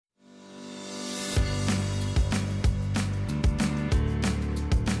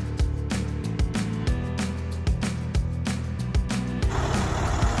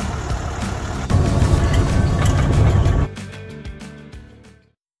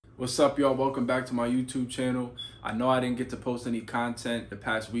What's up, y'all? Welcome back to my YouTube channel. I know I didn't get to post any content the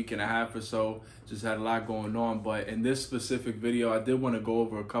past week and a half or so. Just had a lot going on, but in this specific video, I did want to go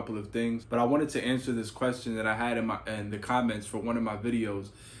over a couple of things. But I wanted to answer this question that I had in the comments for one of my videos.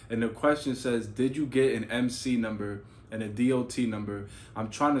 And the question says, did you get an MC number and a DOT number? I'm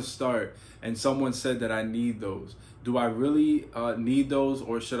trying to start, and someone said that I need those. Do I really need those,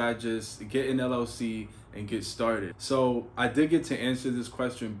 or should I just get an LLC and get started? So I did get to answer this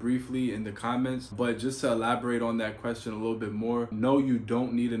question briefly in the comments, but just to elaborate on that question a little bit more, no, you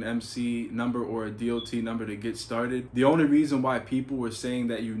don't need an MC number or a DOT number to get started. The only reason why people were saying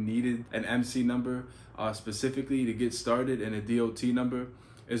that you needed an MC number specifically to get started and a DOT number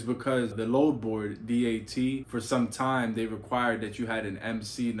is because the load board, DAT, for some time they required that you had an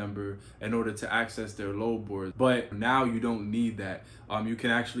MC number in order to access their load board. But now you don't need that. You can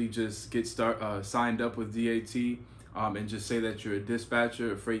actually just get signed up with DAT and just say that you're a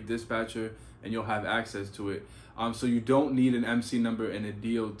dispatcher, a freight dispatcher, and you'll have access to it. So you don't need an MC number and a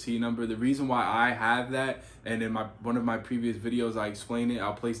DOT number. The reason why I have that, and in one of my previous videos I explain it,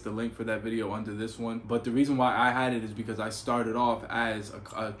 I'll place the link for that video under this one. But the reason why I had it is because I started off as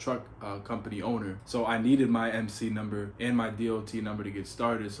a truck company owner. So I needed my MC number and my DOT number to get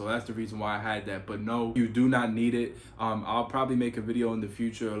started. So that's the reason why I had that. But no, you do not need it. I'll probably make a video in the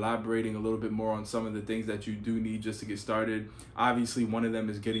future elaborating a little bit more on some of the things that you do need just to get started. Obviously, one of them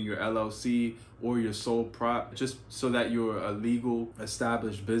is getting your LLC or your sole prop, just so that you're a legal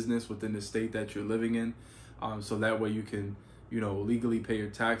established business within the state that you're living in. So that way you can, legally pay your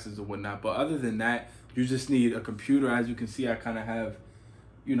taxes or whatnot. But other than that, you just need a computer. As you can see, I kind of have,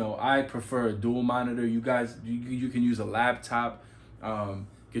 I prefer a dual monitor. You guys, you can use a laptop,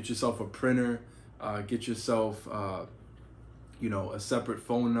 get yourself a printer, get yourself, a separate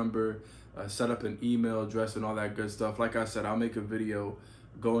phone number, set up an email address and all that good stuff. Like I said, I'll make a video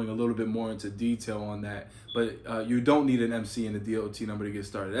going a little bit more into detail on that, but you don't need an MC and a DOT number to get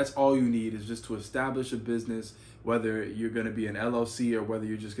started. That's all you need, is just to establish a business, whether you're going to be an LLC or whether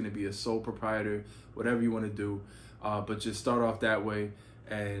you're just going to be a sole proprietor, whatever you want to do. But just start off that way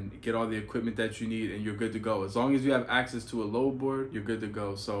and get all the equipment that you need, and you're good to go. As long as you have access to a load board, you're good to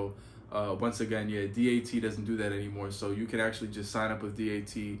go. So once again, yeah, DAT doesn't do that anymore. So you can actually just sign up with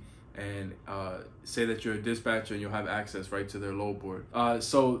DAT and say that you're a dispatcher, and you'll have access right to their load board.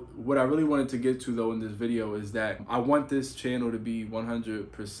 So what I really wanted to get to though in this video is that I want this channel to be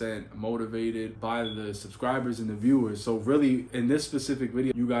 100% motivated by the subscribers and the viewers. So really, in this specific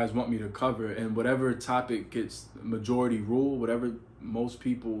video, you guys want me to cover, and whatever topic gets majority rule, whatever more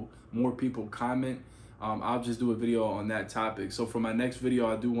people comment, I'll just do a video on that topic. So for my next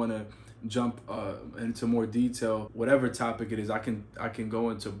video, I do want to jump into more detail. Whatever topic it is, I can go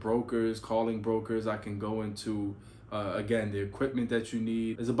into brokers, calling brokers. I can go into again, the equipment that you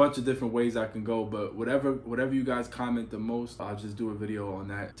need. There's a bunch of different ways I can go, but whatever you guys comment the most, I'll just do a video on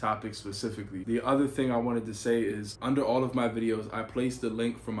that topic specifically. The other thing I wanted to say is, under all of my videos, I placed the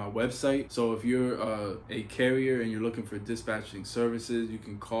link for my website. So if you're a carrier and you're looking for dispatching services, you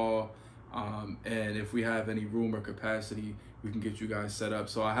can call, and if we have any room or capacity, we can get you guys set up.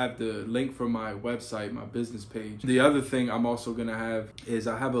 So I have the link for my website, my business page. The other thing I'm also gonna have is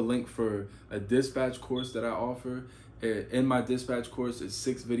I have a link for a dispatch course that I offer. In my dispatch course, it's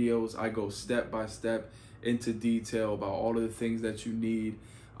 6 videos. I go step by step into detail about all of the things that you need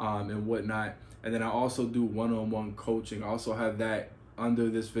and whatnot. And then I also do one-on-one coaching. I also have that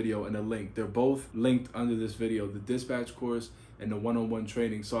under this video in a link. They're both linked under this video, the dispatch course and the one-on-one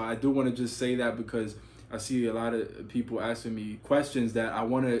training. So I do want to just say that because I see a lot of people asking me questions that I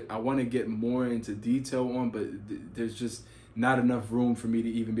want to get more into detail on, but there's just not enough room for me to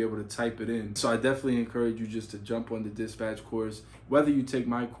even be able to type it in. So I definitely encourage you just to jump on the dispatch course. Whether you take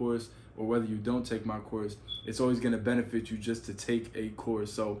my course or whether you don't take my course, it's always going to benefit you just to take a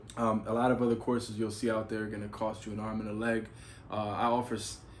course. So a lot of other courses you'll see out there are going to cost you an arm and a leg.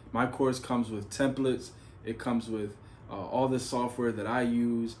 My course comes with templates. It comes with all the software that I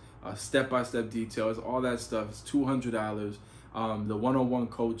use, step-by-step details, all that stuff. Is $200. The one-on-one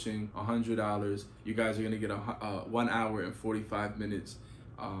coaching, $100. You guys are gonna get 1 hour and 45 minutes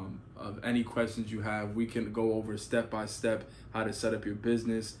of any questions you have. We can go over step-by-step how to set up your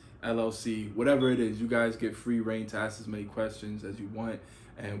business, LLC, whatever it is. You guys get free reign to ask as many questions as you want,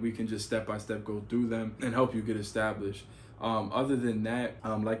 and we can just step-by-step go through them and help you get established. Other than that,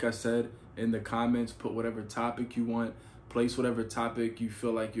 like I said, in the comments, put whatever topic you want. Place whatever topic you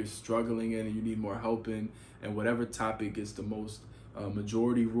feel like you're struggling in and you need more help in, and whatever topic gets the most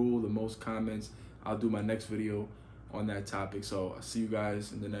majority rule, the most comments, I'll do my next video on that topic. So I'll see you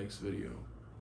guys in the next video.